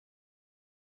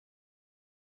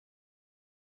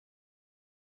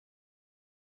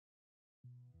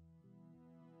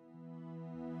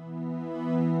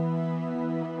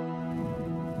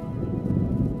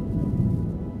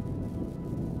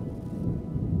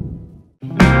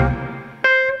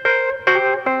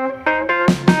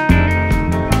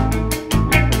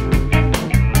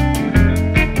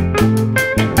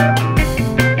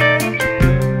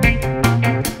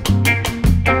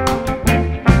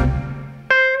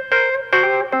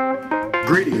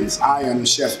Greetings, I am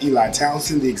Chef Eli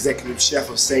Townsend, the Executive Chef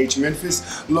of Sage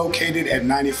Memphis, located at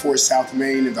 94 South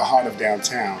Main in the heart of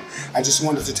downtown. I just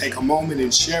wanted to take a moment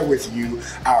and share with you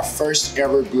our first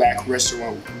ever Black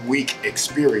Restaurant Week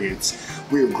experience.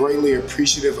 We are greatly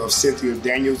appreciative of Cynthia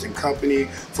Daniels and company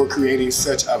for creating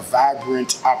such a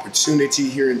vibrant opportunity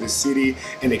here in the city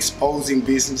and exposing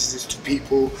businesses to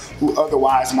people who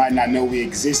otherwise might not know we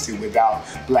existed without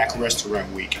Black Restaurant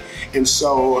Week. And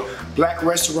so Black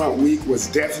Restaurant Week was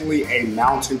definitely a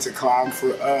mountain to climb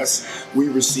for us. We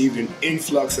received an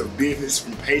influx of business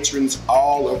from patrons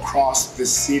all across the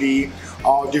city.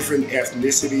 All different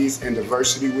ethnicities and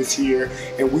diversity was here,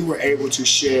 and we were able to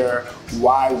share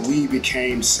why we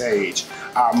became Sage.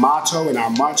 Our motto and our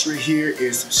mantra here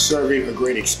is serving a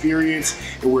great experience,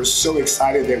 and we're so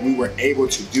excited that we were able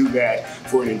to do that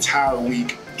for an entire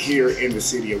week here in the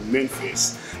city of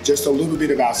Memphis. Just a little bit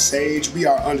about Sage. We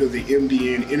are under the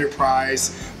MDN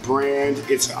Enterprise brand.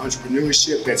 It's an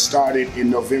entrepreneurship that started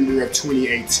in November of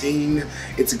 2018.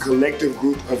 It's a collective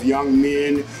group of young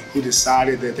men who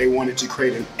decided that they wanted to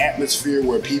create an atmosphere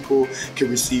where people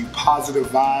can receive positive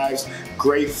vibes,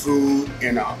 great food,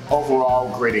 and an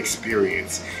overall great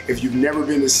experience. If you've never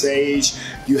been to Sage,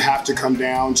 you have to come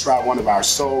down, try one of our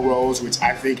soul rolls, which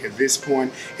I think at this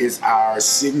point is our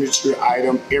signature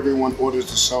item. Everyone orders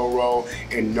the soul roll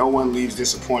and no one leaves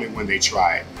disappointed when they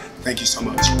try it. Thank you so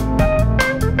much.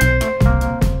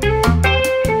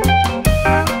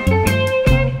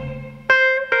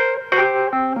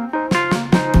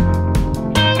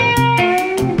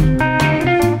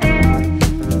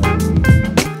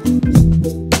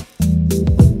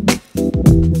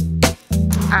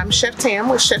 I'm Chef Tam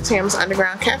with Chef Tam's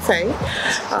Underground Cafe,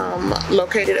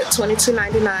 located at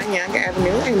 2299 Young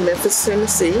Avenue in Memphis,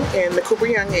 Tennessee, in the Cooper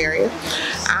Young area.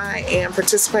 I am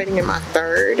participating in my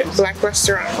third Black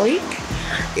Restaurant Week.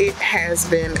 It has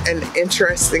been an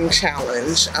interesting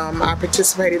challenge. I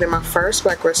participated in my first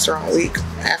Black Restaurant Week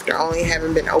after only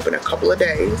having been open a couple of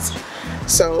days.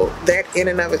 So that in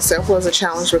and of itself was a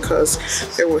challenge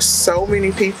because there were so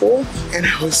many people and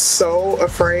I was so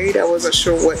afraid. I wasn't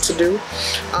sure what to do.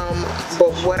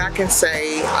 But what I can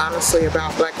say honestly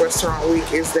about Black Restaurant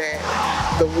Week is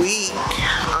that the week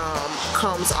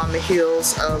comes on the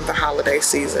heels of the holiday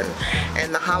season.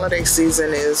 And the holiday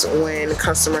season is when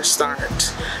customers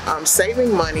start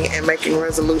saving money and making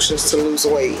resolutions to lose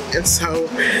weight. And so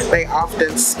they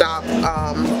often stop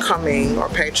coming or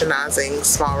patronizing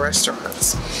small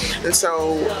restaurants. And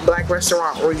so Black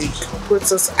Restaurant Week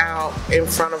puts us out in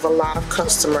front of a lot of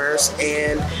customers,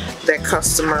 and that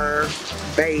customer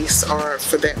base, or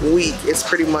for that week, is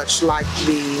pretty much like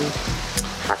the,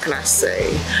 how can I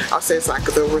say? I'll say it's like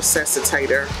the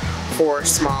resuscitator for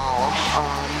small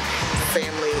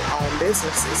family-owned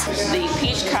businesses. The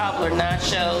peach cobbler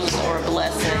nachos are a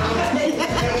blessing.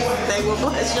 They will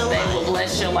bless your life. They will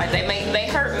bless your life. They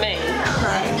hurt me,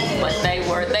 but they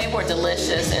were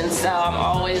delicious, and so I'm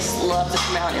always love to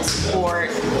come out and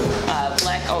support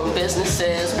Black-owned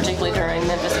businesses, particularly during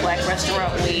Memphis Black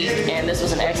Restaurant Week. And this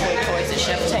was an excellent choice at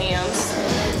Chef Tam's,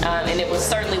 and it was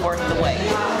certainly worth the wait.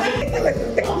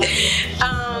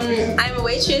 I'm a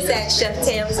waitress at Chef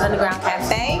Tam's Underground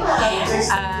Cafe.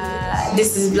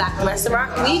 This is Black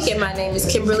Restaurant Week, and my name is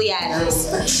Kimberly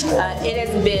Adams. It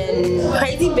has been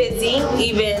crazy busy.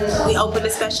 Even we opened a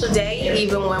special day,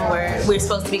 even when we're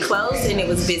supposed to be closed, and it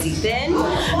was busy then.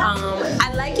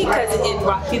 I like it because it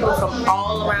brought people from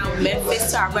all around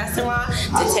Memphis to our restaurant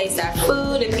to taste our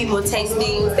food, and people taste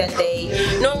things that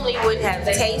they normally wouldn't have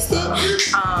tasted,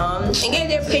 and gave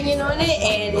their opinion on it.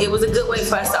 And it was a good way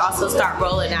for us to also start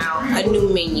rolling out a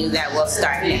new menu that will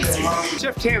start next week.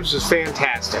 Chef Tam's was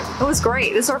fantastic. It was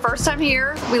great. This is our first time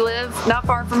here. We live not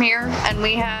far from here, and I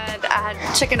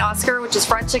had chicken Oscar, which is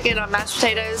fried chicken on mashed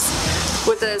potatoes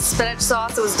with a spinach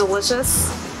sauce. It was delicious.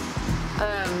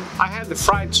 I had the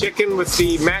fried chicken with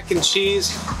the mac and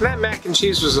cheese. And that mac and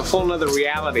cheese was a whole nother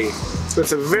reality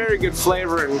with a very good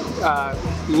flavor and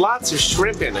lots of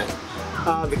shrimp in it.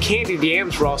 The candied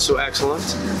yams were also excellent.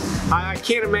 I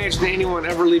can't imagine anyone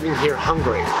ever leaving here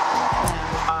hungry.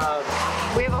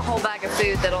 We have a whole bag of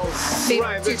food that'll feed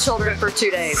our two children for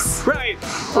 2 days. Right.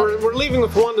 We're leaving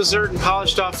with one dessert and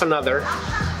polished off another.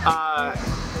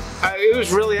 It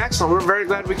was really excellent. We're very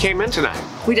glad we came in tonight.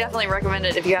 We definitely recommend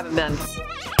it if you haven't been.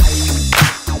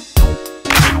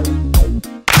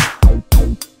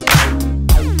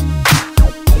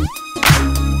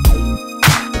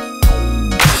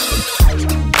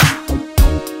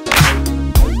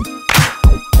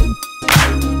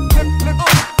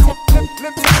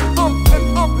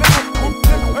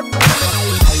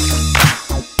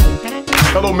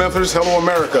 Hello Memphis, hello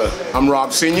America. I'm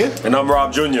Rob Sr. And I'm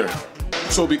Rob Jr.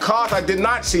 So because I did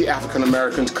not see African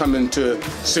Americans come into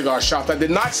cigar shops, I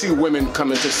did not see women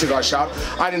come into cigar shops,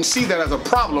 I didn't see that as a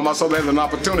problem. I saw that as an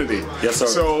opportunity. Yes, sir.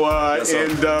 So yes,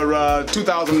 sir. in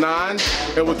 2009,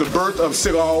 it was the birth of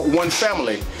Cigar One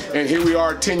Family. And here we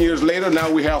are 10 years later.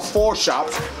 Now we have 4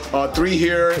 shops, 3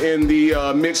 here in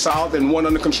the Mid-South and 1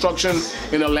 under construction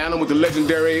in Atlanta with the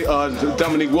legendary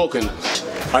Dominique Wilkin.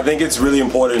 I think it's really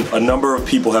important. A number of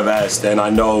people have asked, and I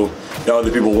know that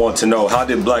other people want to know, how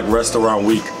did Black Restaurant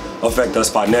Week affect us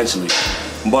financially?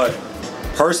 But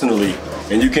personally,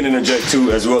 and you can interject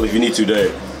too as well if you need to,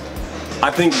 Dave,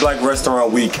 I think Black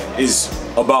Restaurant Week is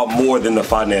about more than the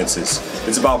finances.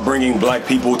 It's about bringing black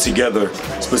people together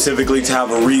specifically to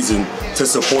have a reason to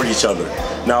support each other.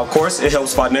 Now, of course, it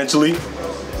helps financially.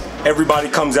 Everybody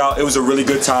comes out. It was a really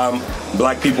good time.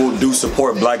 Black people do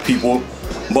support black people,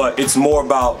 but it's more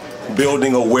about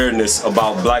building awareness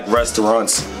about black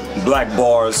restaurants, black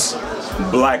bars,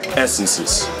 black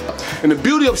essences. And the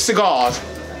beauty of cigars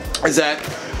is that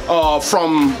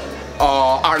from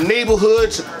our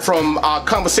neighborhoods, from our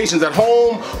conversations at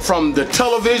home, from the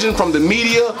television, from the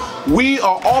media, we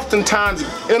are oftentimes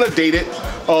inundated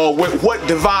with what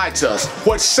divides us,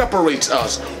 what separates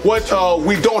us, what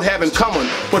we don't have in common.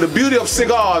 But the beauty of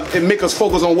cigars, it makes us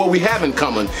focus on what we have in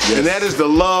common, yes. And that is the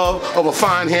love of a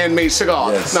fine handmade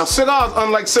cigar. Yes. Now, cigars,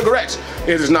 unlike cigarettes,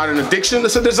 it is not an addiction,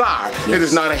 it's a desire. Yes. It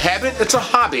is not a habit, it's a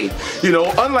hobby. You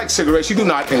know, unlike cigarettes, you do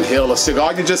not inhale a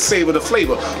cigar, you just savor the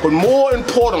flavor. But more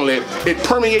importantly, it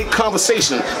permeates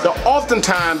conversation that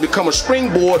oftentimes become a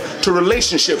springboard to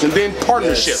relationships and then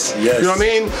partnerships. Yes. Yes. You know what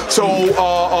I mean?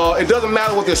 So it doesn't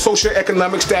matter what their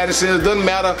socioeconomic status is, it doesn't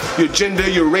matter your gender,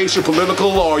 your race, your political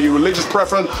or your religious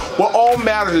preference. What all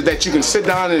matters is that you can sit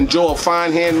down and enjoy a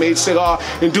fine handmade cigar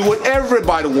and do what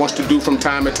everybody wants to do from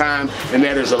time to time, and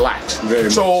that is relax.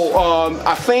 So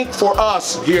I think for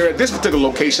us here at this particular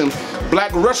location,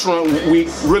 Black Restaurant Week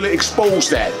really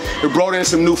exposed that. It brought in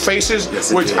some new faces,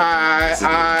 yes, which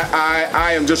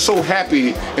I am just so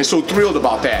happy and so thrilled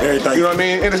about that. You know what I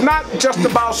mean? And it's not just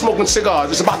about smoking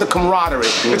cigars, it's about the camaraderie,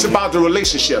 it's about the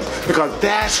relationship, because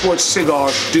that's what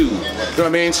cigars do. You know what I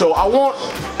mean? So I want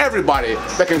everybody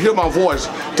that can hear my voice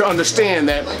to understand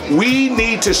that we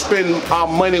need to spend our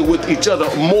money with each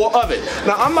other, more of it.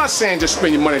 Now, I'm not saying just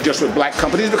spend your money just with black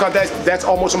companies, because that's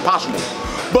almost impossible.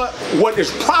 But what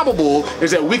is probable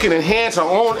is that we can enhance our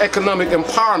own economic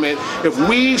empowerment if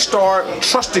we start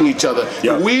trusting each other,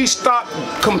 if we stop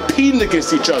competing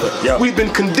against each other. We've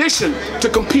been conditioned to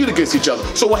compete against each other.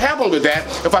 So what happens with that,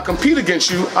 if I compete against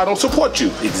you, I don't support you.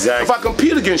 Exactly. If I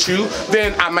compete against you,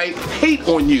 then I might hate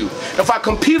on you. If I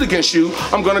compete against you,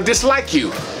 I'm gonna dislike you.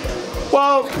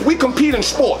 Well, we compete in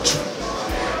sports.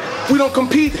 We don't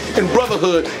compete in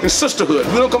brotherhood and sisterhood.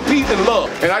 We don't compete in love.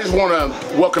 And I just want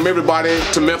to welcome everybody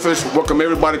to Memphis, welcome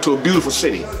everybody to a beautiful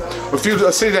city. A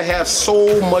city that has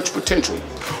so much potential.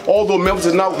 Although Memphis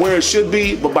is not where it should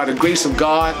be, but by the grace of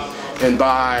God and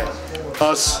by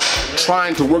us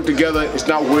trying to work together, it's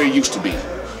not where it used to be.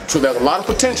 So there's a lot of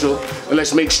potential, and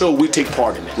let's make sure we take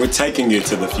part in it. We're taking it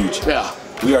to the future. Yeah.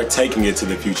 We are taking it to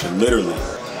the future, literally.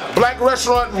 Black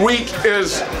Restaurant Week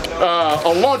is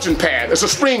a launching pad. It's a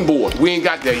springboard. We ain't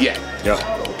got there yet. Yeah.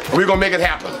 We're gonna make it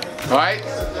happen. All right?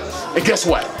 And guess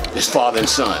what? It's father and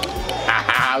son.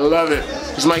 I love it.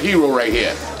 It's my hero right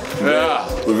here. Yeah.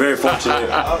 We're very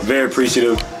fortunate, very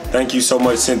appreciative. Thank you so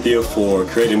much, Cynthia, for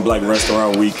creating Black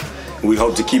Restaurant Week. We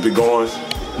hope to keep it going,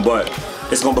 but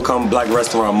it's gonna become Black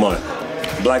Restaurant Month,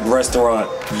 Black Restaurant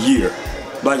Year,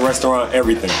 Black Restaurant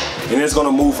everything. And it's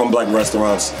gonna move from black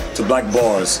restaurants to black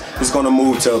bars. It's gonna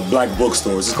move to black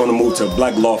bookstores. It's gonna move to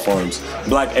black law firms,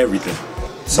 black everything.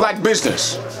 So, black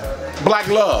business, black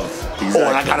love. Exactly. Oh,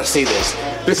 and I gotta say this.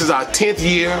 This is our 10th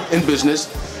year in business.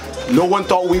 No one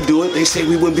thought we'd do it. They say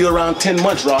we wouldn't be around 10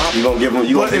 months, Rob. You gonna give them,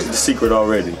 you gonna give the secret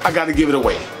already. I gotta give it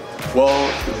away.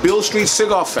 Well, the Bill Street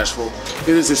Cigar Festival, it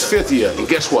is its 5th year, and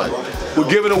guess what? We're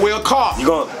giving away a car. You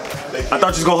gonna? I thought you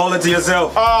was gonna hold it to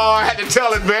yourself. Oh, I had to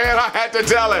tell it, man. I had to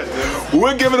tell it.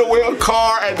 We're giving away a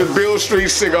car at the Bill Street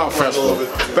Cigar Festival.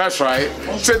 That's right.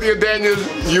 Cynthia Daniels,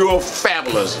 you're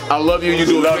fabulous. I love you. You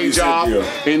do a great job.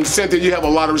 Cynthia. And Cynthia, you have a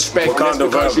lot of respect. And that's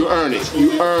because you earn it.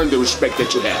 You earn the respect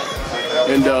that you have.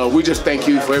 And we just thank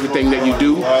you for everything that you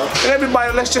do. And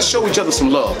everybody, let's just show each other some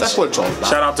love. That's what it's all about.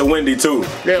 Shout out to Wendy, too.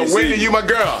 Yeah, Wendy, you my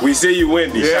girl. We see you,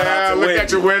 Wendy. Yeah, shout out to look Wendy.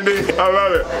 at you, Wendy. I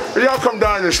love it. Y'all come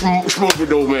down and smoke with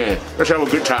those man. Let's have a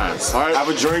good time. All right? Have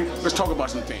a drink. Let's talk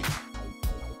about some things.